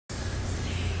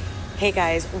Hey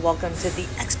guys, welcome to the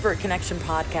Expert Connection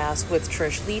Podcast with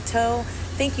Trish Leto.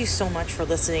 Thank you so much for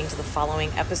listening to the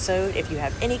following episode. If you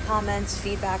have any comments,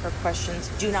 feedback, or questions,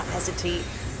 do not hesitate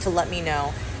to let me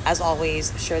know. As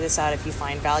always, share this out if you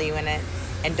find value in it.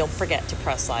 And don't forget to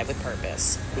press live with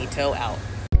purpose. Leto out.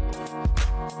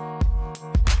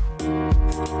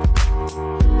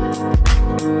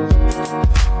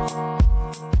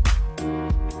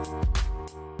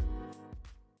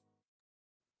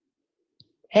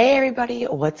 Hey everybody,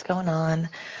 what's going on?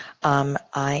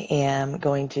 I am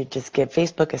going to just give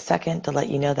Facebook a second to let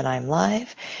you know that I'm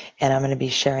live, and I'm going to be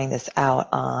sharing this out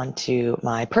onto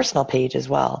my personal page as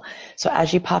well. So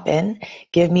as you pop in,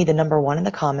 give me the number 1 in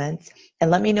the comments,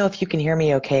 and let me know if you can hear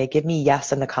me okay. Give me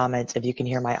yes in the comments if you can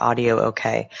hear my audio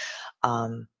okay.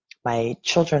 My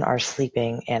children are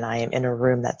sleeping, and I am in a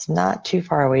room that's not too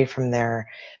far away from their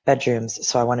bedrooms,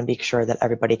 so I want to make sure that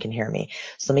everybody can hear me.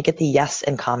 So let me get the yes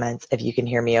in comments if you can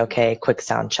hear me okay. Quick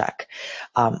sound check.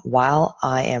 While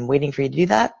I am waiting for you to do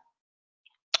that,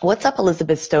 what's up,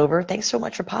 Elizabeth Stover? Thanks so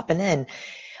much for popping in.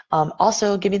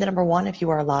 Also, give me the number 1 if you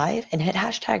are live, and hit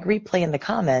hashtag replay in the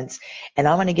comments, and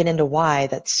I'm going to get into why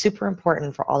that's super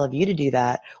important for all of you to do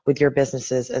that with your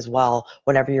businesses as well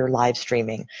whenever you're live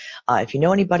streaming. If you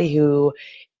know anybody who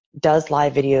does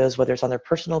live videos, whether it's on their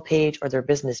personal page or their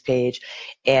business page,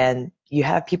 and you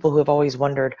have people who have always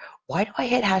wondered, why do I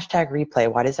hit hashtag replay?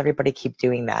 Why does everybody keep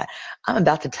doing that? I'm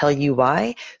about to tell you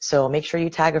why, so make sure you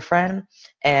tag a friend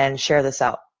and share this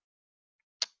out.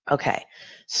 Okay,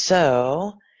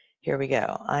 so here we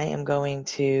go. I am going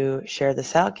to share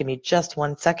this out. Give me just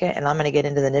 1 second, and I'm going to get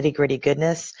into the nitty-gritty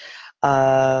goodness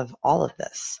of all of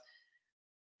this.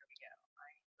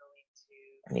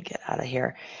 Let me get out of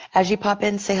here. As you pop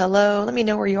in, say hello. Let me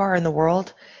know where you are in the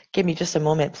world. Give me just a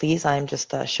moment, please. I'm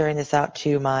just sharing this out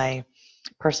to my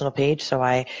personal page so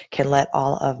I can let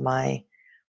all of my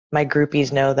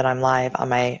groupies know that I'm live on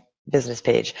my business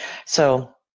page. So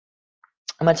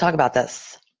I'm going to talk about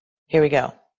this. Here we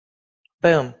go.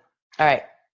 Boom. All right.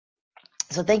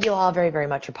 So thank you all very, very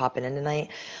much for popping in tonight.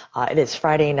 It is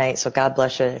Friday night, so God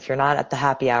bless you. If you're not at the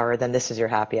happy hour, then this is your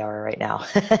happy hour right now.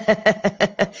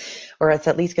 Or it's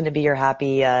at least going to be your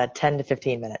happy 10 to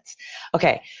 15 minutes.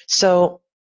 Okay, so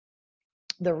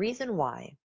the reason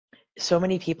why so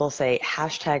many people say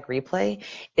hashtag replay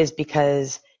is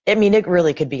because, I mean, it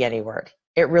really could be any word.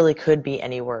 It really could be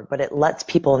any word, but it lets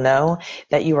people know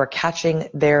that you are catching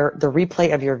the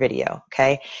replay of your video,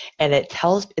 okay? And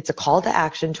it's a call to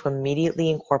action to immediately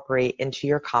incorporate into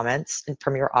your comments and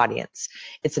from your audience.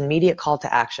 It's an immediate call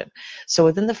to action. So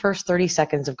within the first 30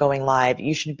 seconds of going live,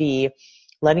 you should be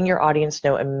letting your audience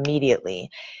know immediately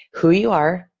who you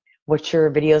are, what your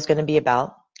video is going to be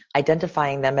about,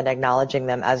 identifying them and acknowledging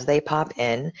them as they pop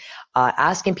in.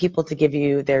 Asking people to give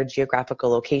you their geographical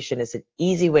location is an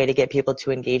easy way to get people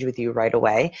to engage with you right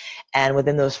away. And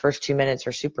within those first 2 minutes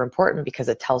are super important because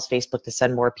it tells Facebook to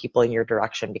send more people in your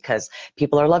direction because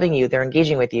people are loving you, they're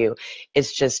engaging with you.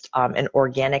 It's just an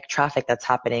organic traffic that's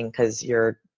happening because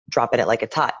you're dropping it like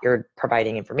it's hot. You're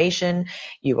providing information,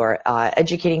 you are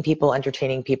educating people,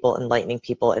 entertaining people, enlightening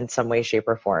people in some way, shape,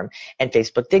 or form. And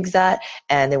Facebook digs that,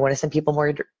 and they want to send people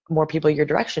more people your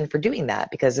direction for doing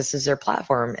that because this is their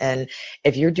platform. And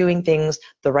if you're doing things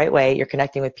the right way, you're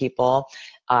connecting with people,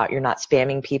 you're not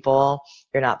spamming people,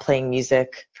 you're not playing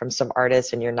music from some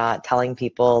artist, and you're not telling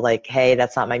people like, hey,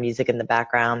 that's not my music in the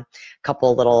background. A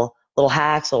couple little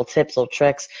hacks, little tips, little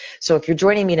tricks. So if you're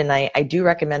joining me tonight, I do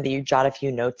recommend that you jot a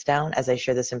few notes down as I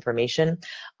share this information.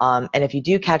 And if you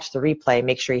do catch the replay,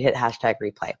 make sure you hit hashtag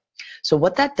replay. So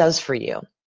what that does for you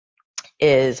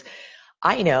is,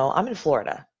 I know I'm in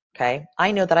Florida, okay?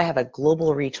 I know that I have a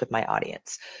global reach with my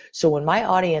audience. So when my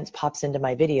audience pops into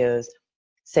my videos,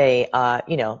 say,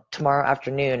 tomorrow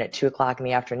afternoon at 2 o'clock in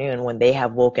the afternoon when they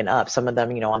have woken up, some of them,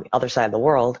 on the other side of the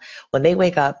world, when they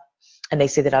wake up, and they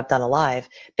see that I've done a live,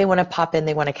 they want to pop in,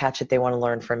 they want to catch it, they want to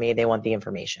learn from me, they want the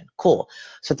information. Cool.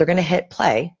 So they're going to hit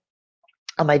play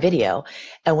on my video.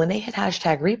 And when they hit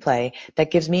hashtag replay, that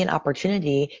gives me an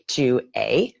opportunity to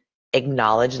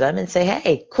acknowledge them and say,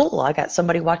 hey, cool, I got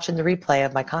somebody watching the replay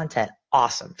of my content.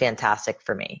 Awesome. Fantastic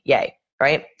for me. Yay.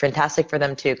 Right? Fantastic for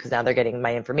them too, because now they're getting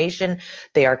my information,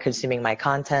 they are consuming my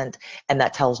content, and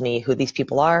that tells me who these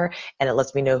people are, and it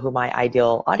lets me know who my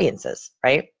ideal audience is,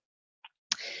 right?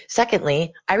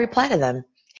 Secondly, I reply to them.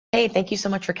 Hey, thank you so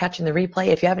much for catching the replay.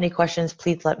 If you have any questions,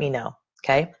 please let me know.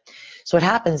 Okay. So what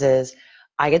happens is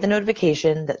I get the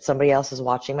notification that somebody else is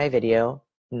watching my video,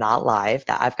 not live,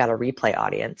 that I've got a replay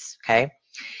audience. Okay.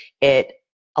 It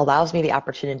allows me the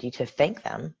opportunity to thank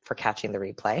them for catching the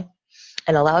replay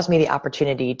and allows me the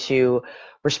opportunity to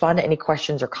respond to any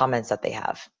questions or comments that they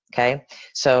have. okay?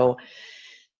 So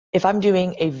if I'm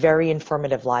doing a very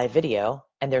informative live video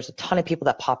and there's a ton of people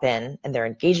that pop in and they're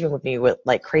engaging with me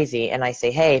like crazy, and I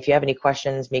say, hey, if you have any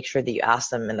questions, make sure that you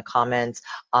ask them in the comments.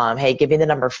 Hey, give me the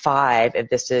number 5 if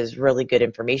this is really good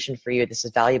information for you, this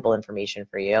is valuable information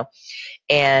for you.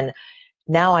 And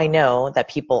now I know that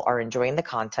people are enjoying the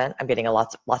content. I'm getting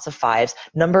lots of 5s.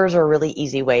 Numbers are a really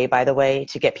easy way, by the way,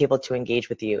 to get people to engage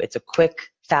with you. It's a quick,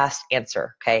 fast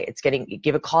answer, okay? It's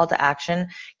give a call to action,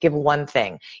 give one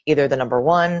thing, either the number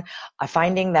 1. I'm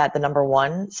finding that the number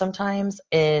 1 sometimes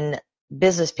in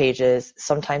business pages,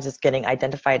 sometimes it's getting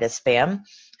identified as spam.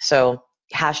 So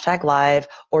hashtag live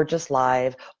or just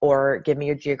live or give me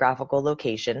your geographical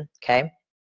location, okay?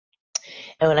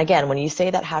 And again, when you say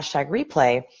that hashtag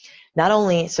replay, not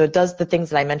only, so it does the things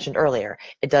that I mentioned earlier.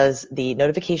 It does the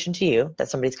notification to you that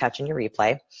somebody's catching your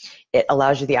replay. It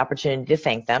allows you the opportunity to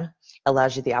thank them,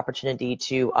 allows you the opportunity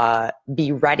to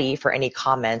be ready for any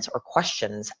comments or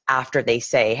questions after they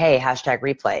say, hey, hashtag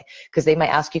replay, because they might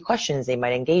ask you questions, they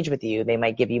might engage with you, they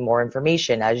might give you more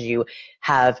information as you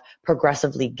have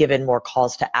progressively given more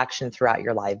calls to action throughout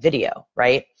your live video,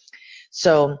 right?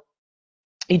 So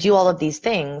you do all of these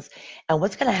things, and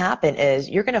what's going to happen is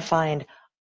you're going to find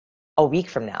a week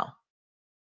from now,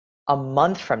 a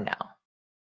month from now,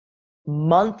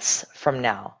 months from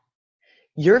now,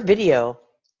 your video,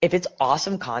 if it's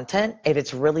awesome content, if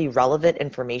it's really relevant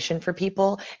information for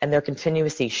people and they're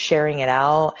continuously sharing it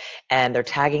out and they're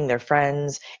tagging their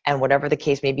friends and whatever the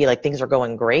case may be, like things are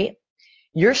going great,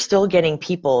 you're still getting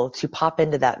people to pop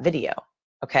into that video,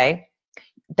 okay?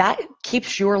 That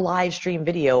keeps your live stream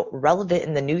video relevant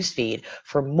in the newsfeed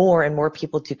for more and more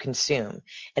people to consume.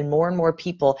 And more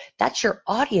people, that's your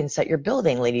audience that you're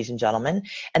building, ladies and gentlemen.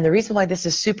 And the reason why this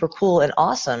is super cool and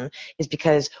awesome is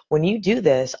because when you do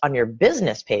this on your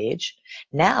business page,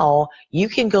 now you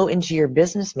can go into your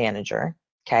business manager,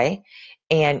 okay?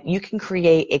 And you can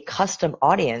create a custom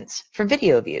audience for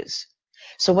video views.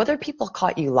 So whether people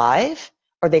caught you live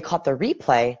or they caught the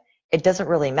replay, it doesn't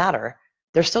really matter.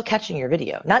 They're still catching your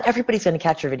video. Not everybody's going to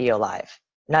catch your video live.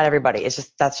 Not everybody.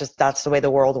 That's the way the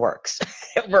world works.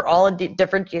 We're all in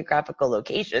different geographical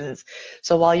locations.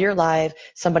 So while you're live,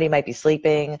 somebody might be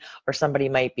sleeping or somebody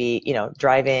might be,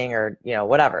 driving or,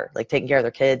 whatever, like taking care of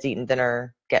their kids, eating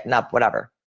dinner, getting up, whatever.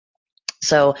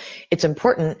 So it's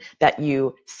important that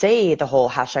you say the whole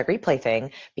hashtag replay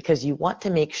thing because you want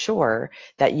to make sure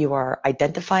that you are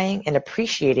identifying and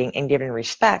appreciating and giving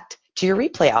respect to your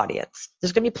replay audience.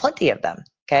 There's going to be plenty of them,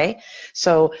 okay?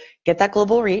 So get that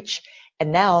global reach,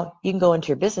 and now you can go into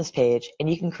your business page and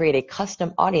you can create a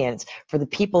custom audience for the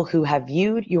people who have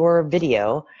viewed your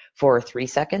video for 3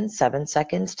 seconds, 7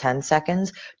 seconds, 10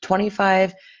 seconds,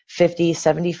 25, 50,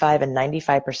 75, and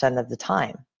 95% of the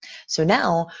time. So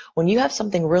now when you have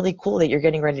something really cool that you're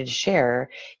getting ready to share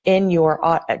in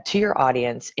to your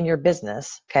audience in your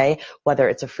business, okay, whether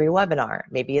it's a free webinar,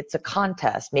 maybe it's a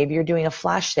contest, maybe you're doing a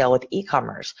flash sale with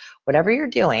e-commerce, whatever you're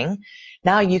doing,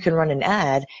 now you can run an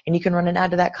ad and you can run an ad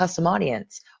to that custom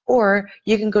audience. Or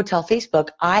you can go tell Facebook,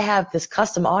 I have this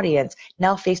custom audience.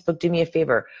 Now Facebook, do me a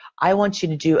favor. I want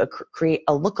you to create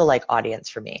a lookalike audience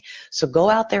for me. So go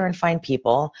out there and find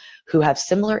people who have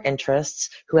similar interests,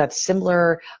 who have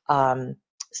similar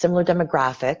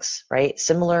demographics, right?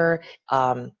 Similar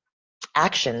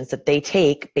actions that they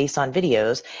take based on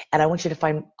videos, and I want you to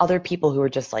find other people who are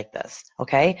just like this,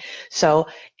 okay? So,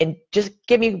 and just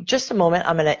give me just a moment.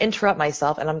 I'm going to interrupt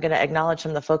myself, and I'm going to acknowledge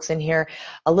some of the folks in here.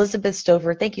 Elizabeth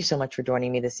Stover, thank you so much for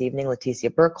joining me this evening.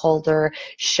 Leticia Burkholder,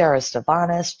 Shara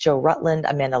Stavanis, Joe Rutland,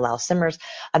 Amanda Lau Simmers.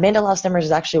 Amanda Lau Simmers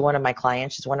is actually one of my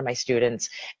clients. She's one of my students,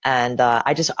 and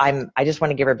I just want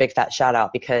to give her a big fat shout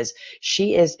out because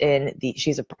she's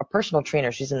a personal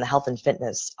trainer. She's in the health and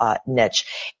fitness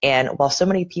niche, and while so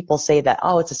many people say that,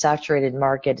 oh, it's a saturated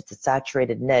market, it's a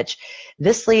saturated niche,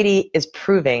 this lady is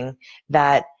proving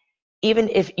that even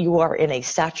if you are in a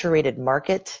saturated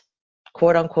market,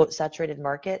 quote unquote saturated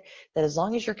market, that as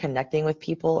long as you're connecting with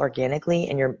people organically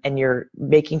and you're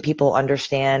making people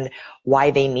understand why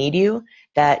they need you,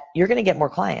 that you're going to get more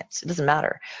clients. It doesn't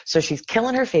matter. So she's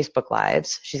killing her Facebook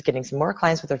Lives. She's getting some more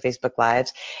clients with her Facebook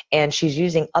Lives, and she's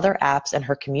using other apps in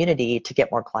her community to get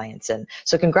more clients in.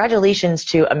 So congratulations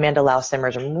to Amanda Lau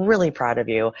Simmers. I'm really proud of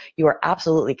you. You are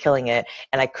absolutely killing it,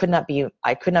 and I could not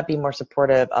be more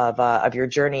supportive of your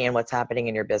journey and what's happening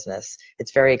in your business.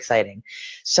 It's very exciting.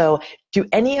 So do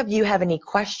any of you have any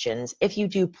questions? If you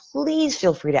do, please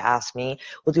feel free to ask me.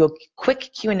 We'll do a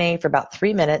quick Q&A for about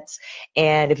 3 minutes.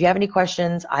 And if you have any questions,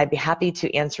 I'd be happy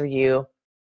to answer you.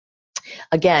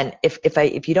 Again,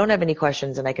 if you don't have any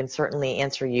questions, then I can certainly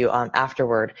answer you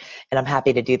afterward, and I'm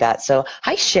happy to do that. So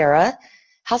hi, Shara.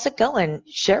 how's it going?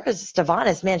 Shara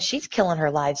Stavanis, man, she's killing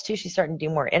her lives too. She's starting to do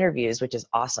more interviews, which is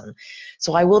awesome.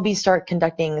 So I will be start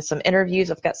conducting some interviews.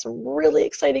 I've got some really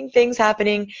exciting things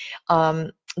happening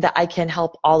that I can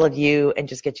help all of you and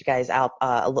just get you guys out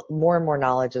more and more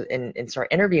knowledge and start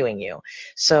interviewing you.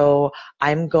 So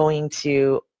I'm going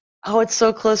to, oh, it's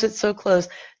so close. It's so close.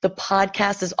 The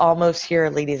podcast is almost here,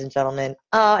 ladies and gentlemen.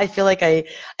 I feel like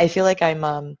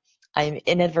I'm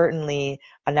inadvertently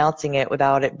announcing it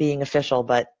without it being official,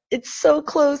 but it's so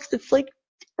close. It's like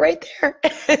right there.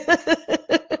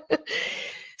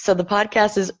 So the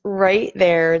podcast is right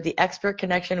there. The Expert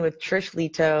Connection with Trish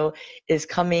Lito is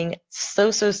coming so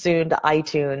soon to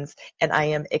iTunes, and I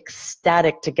am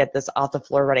ecstatic to get this off the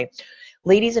floor running.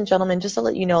 Ladies and gentlemen, just to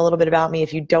let you know a little bit about me,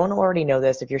 if you don't already know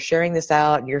this, if you're sharing this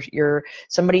out,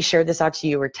 somebody shared this out to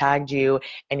you or tagged you,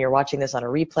 and you're watching this on a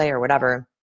replay or whatever,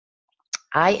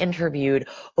 I interviewed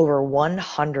over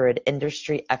 100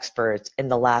 industry experts in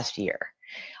the last year.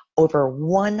 Over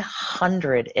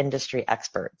 100 industry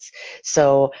experts.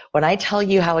 So when I tell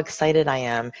you how excited I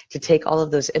am to take all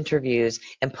of those interviews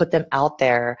and put them out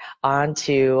there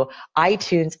onto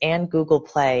iTunes and Google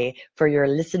Play for your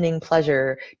listening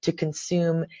pleasure to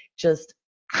consume just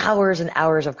hours and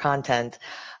hours of content,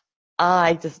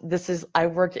 I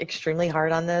worked extremely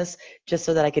hard on this just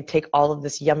so that I could take all of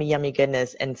this yummy, yummy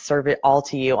goodness and serve it all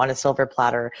to you on a silver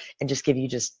platter and just give you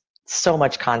just so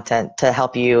much content to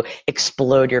help you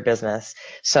explode your business.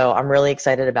 So I'm really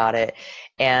excited about it.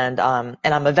 And I'm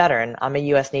a veteran. I'm a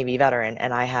U.S. Navy veteran,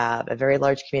 and I have a very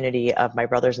large community of my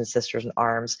brothers and sisters in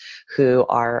arms who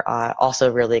are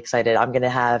also really excited. I'm going to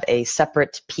have a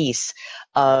separate piece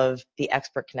of the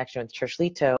Expert Connection with Trish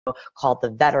Lito called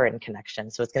the Veteran Connection.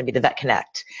 So it's going to be the Vet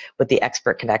Connect with the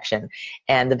Expert Connection.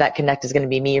 And the Vet Connect is going to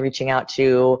be me reaching out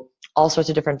to all sorts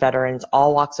of different veterans,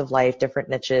 all walks of life, different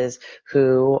niches,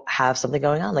 who have something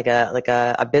going on, like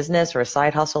a business or a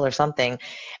side hustle or something,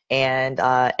 and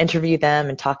interview them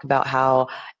and talk about how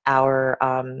our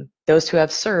those who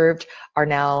have served are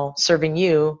now serving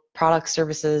you products,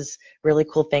 services, really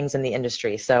cool things in the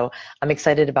industry. So I'm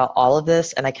excited about all of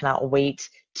this, and I cannot wait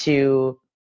to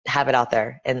have it out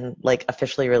there and like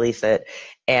officially release it.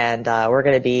 And we're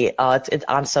going to be,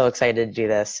 I'm so excited to do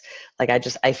this. Like,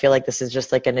 I feel like this is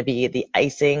just like going to be the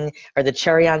icing or the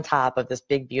cherry on top of this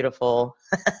big, beautiful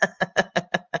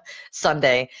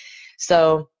Sunday.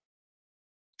 So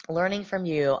learning from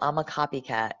you, I'm a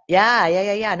copycat.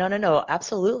 Yeah. No,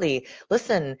 absolutely.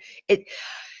 Listen,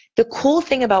 the cool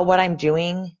thing about what I'm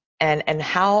doing and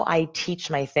how I teach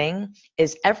my thing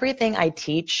is everything I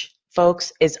teach,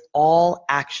 folks, is all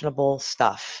actionable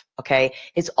stuff. Okay,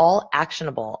 it's all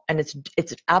actionable, and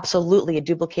it's absolutely a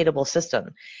duplicatable system.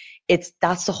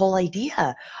 That's the whole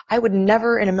idea. I would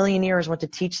never in a million years want to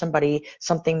teach somebody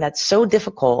something that's so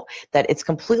difficult that it's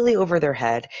completely over their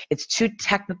head. It's too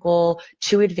technical,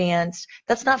 too advanced.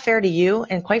 That's not fair to you.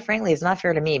 And quite frankly, it's not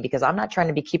fair to me, because I'm not trying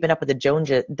to be keeping up with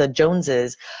the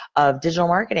Joneses of digital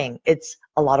marketing. It's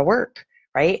a lot of work,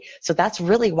 right? So that's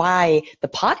really why the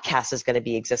podcast is going to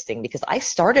be existing, because I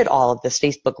started all of this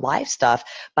Facebook Live stuff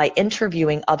by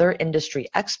interviewing other industry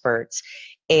experts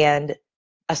and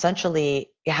essentially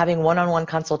having one-on-one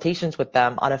consultations with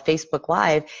them on a Facebook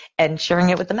Live and sharing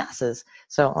it with the masses.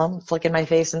 So I'm flicking my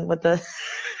face and with the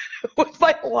with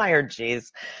my wire.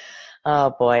 Jeez.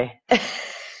 Oh boy.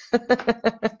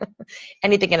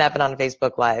 Anything can happen on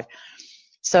Facebook Live.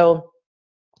 So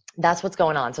that's what's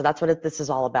going on. So that's what this is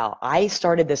all about. I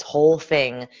started this whole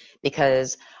thing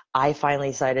because I finally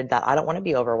decided that I don't want to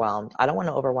be overwhelmed. I don't want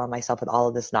to overwhelm myself with all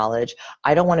of this knowledge.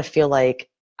 I don't want to feel like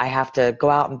I have to go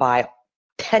out and buy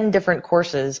 10 different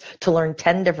courses to learn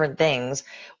 10 different things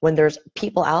when there's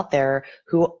people out there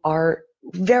who are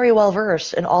very well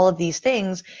versed in all of these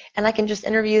things, and I can just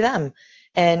interview them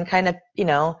and kind of,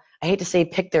 I hate to say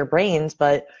pick their brains,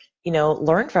 but,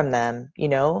 learn from them,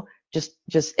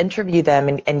 just interview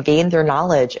them and gain their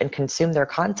knowledge and consume their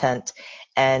content.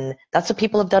 And that's what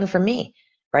people have done for me,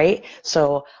 right?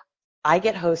 So I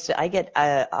get hosted,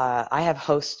 I have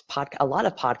a lot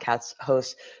of podcast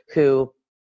hosts who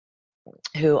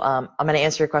I'm going to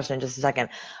answer your question in just a second.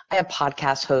 I have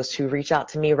podcast hosts who reach out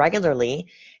to me regularly.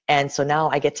 And so now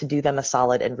I get to do them a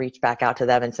solid and reach back out to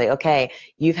them and say, okay,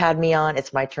 you've had me on,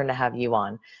 it's my turn to have you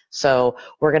on. So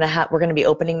we're going to be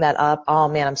opening that up. Oh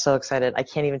man, I'm so excited. I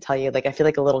can't even tell you, like, I feel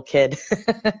like a little kid.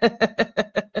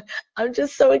 I'm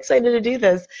just so excited to do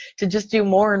this, to just do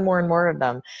more and more and more of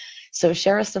them. So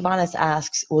Shara Stavanis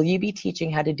asks, will you be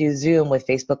teaching how to do Zoom with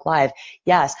Facebook Live?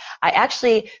 Yes,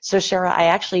 Shara, I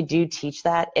actually do teach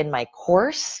that in my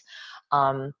course.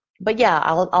 but yeah,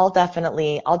 I'll do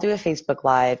a Facebook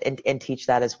Live and teach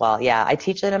that as well. Yeah, I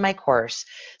teach it in my course.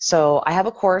 So I have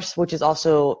a course which is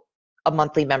also a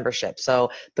monthly membership. So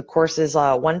the course is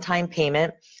a one-time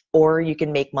payment, or you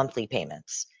can make monthly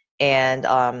payments. And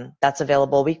that's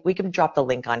available. We can drop the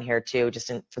link on here too,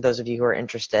 for those of you who are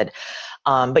interested.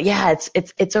 But yeah,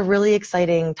 it's a really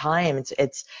exciting time.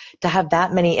 It's to have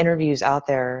that many interviews out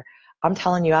there. I'm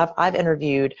telling you, I've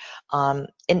interviewed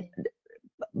in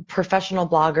professional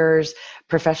bloggers,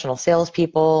 professional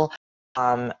salespeople,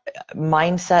 um,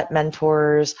 mindset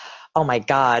mentors. Oh my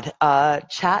God,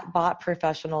 chat bot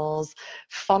professionals,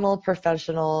 funnel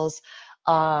professionals.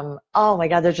 Oh my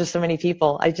God, there's just so many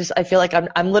people. I feel like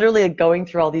I'm literally going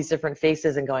through all these different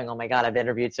faces and going, oh my God, I've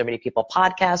interviewed so many people,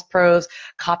 podcast pros,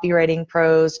 copywriting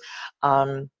pros,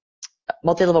 um,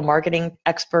 multi-level marketing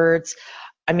experts.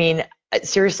 I mean,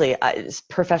 seriously,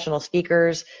 professional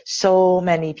speakers, so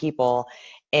many people,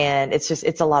 and it's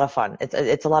a lot of fun.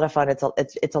 It's a lot of fun.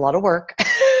 It's a lot of work.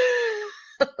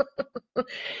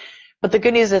 But the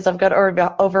good news is I've got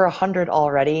over 100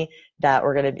 already that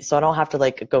we're gonna be, so I don't have to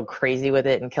like go crazy with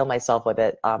it and kill myself with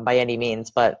it by any means.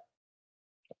 But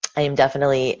I am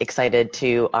definitely excited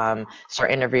to start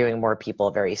interviewing more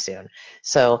people very soon.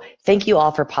 So thank you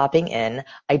all for popping in.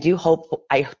 I do hope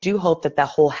that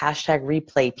whole hashtag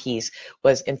replay piece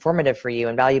was informative for you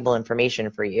and valuable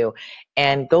information for you.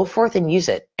 And go forth and use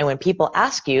it. And when people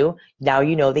ask you, now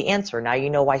you know the answer. Now you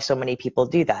know why so many people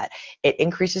do that. It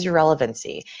increases your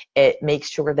relevancy. It makes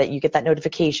sure that you get that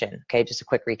notification. Okay, just a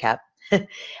quick recap.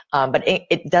 But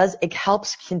it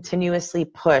helps continuously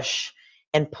push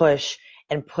and push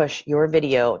and push your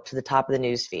video to the top of the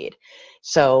news feed.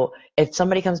 So if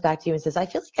somebody comes back to you and says, I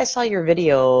feel like I saw your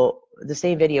video, the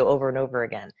same video over and over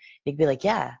again, you can be like,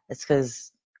 yeah, it's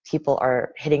because people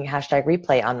are hitting hashtag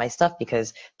replay on my stuff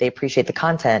because they appreciate the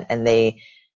content, and they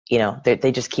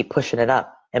just keep pushing it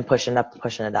up and pushing it up and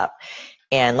pushing it up.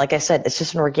 And like I said, it's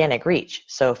just an organic reach.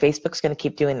 So Facebook's going to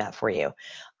keep doing that for you.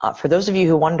 For those of you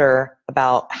who wonder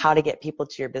about how to get people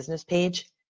to your business page,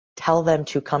 tell them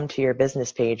to come to your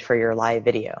business page for your live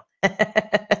video.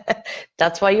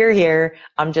 That's why you're here.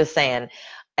 I'm just saying.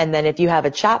 And then if you have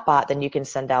a chat bot, then you can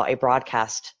send out a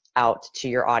broadcast out to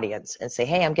your audience and say,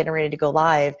 hey, I'm getting ready to go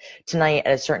live tonight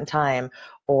at a certain time,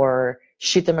 or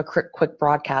shoot them a quick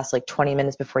broadcast like 20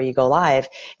 minutes before you go live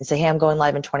and say, hey, I'm going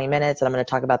live in 20 minutes and I'm going to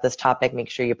talk about this topic. Make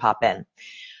sure you pop in.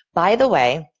 By the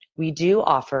way, we do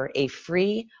offer a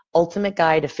free ultimate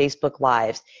guide to Facebook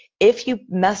Lives. If you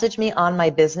message me on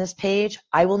my business page,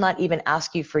 I will not even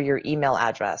ask you for your email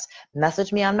address.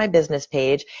 Message me on my business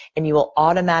page and you will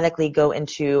automatically go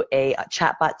into a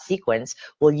chatbot sequence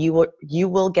where you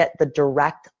will get the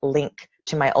direct link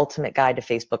to my ultimate guide to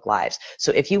Facebook Lives.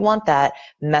 So if you want that,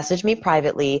 message me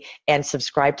privately and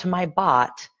subscribe to my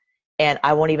bot, and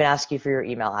I won't even ask you for your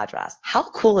email address. How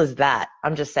cool is that?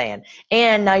 I'm just saying.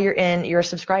 And now you're a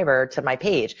subscriber to my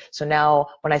page. So now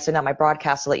when I send out my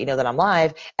broadcast to let you know that I'm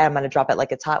live and I'm going to drop it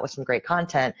like it's hot with some great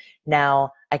content,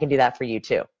 now I can do that for you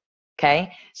too.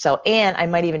 Okay. So, and I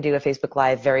might even do a Facebook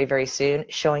Live very, very soon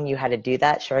showing you how to do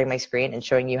that, showing my screen and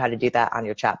showing you how to do that on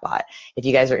your chatbot. If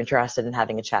you guys are interested in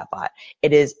having a chatbot,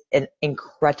 it is an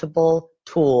incredible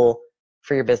tool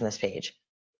for your business page.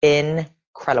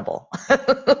 Incredible.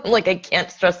 Like, I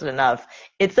can't stress it enough.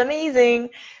 It's amazing.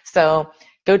 So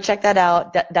go check that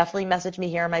out. Definitely message me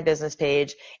here on my business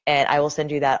page, and I will send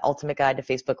you that ultimate guide to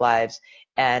Facebook Lives.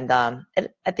 And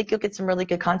I think you'll get some really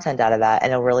good content out of that,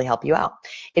 and it'll really help you out.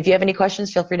 If you have any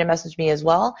questions, feel free to message me as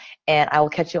well, and I will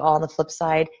catch you all on the flip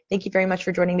side. Thank you very much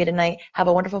for joining me tonight. Have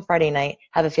a wonderful Friday night.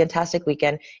 Have a fantastic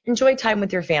weekend. Enjoy time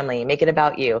with your family. Make it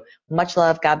about you. Much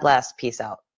love. God bless. Peace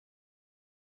out.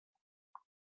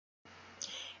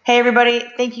 Hey everybody,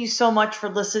 thank you so much for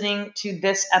listening to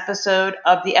this episode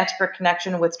of The Expert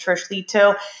Connection with Trish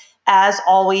Lito. As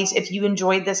always, if you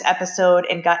enjoyed this episode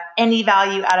and got any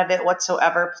value out of it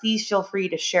whatsoever, please feel free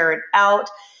to share it out.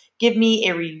 Give me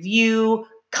a review,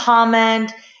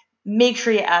 comment, make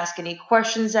sure you ask any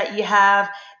questions that you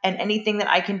have, and anything that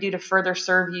I can do to further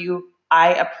serve you.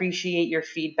 I appreciate your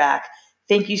feedback.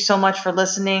 Thank you so much for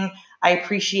listening. I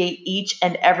appreciate each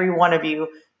and every one of you.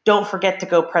 Don't forget to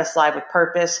go press live with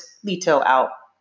purpose. Lito out.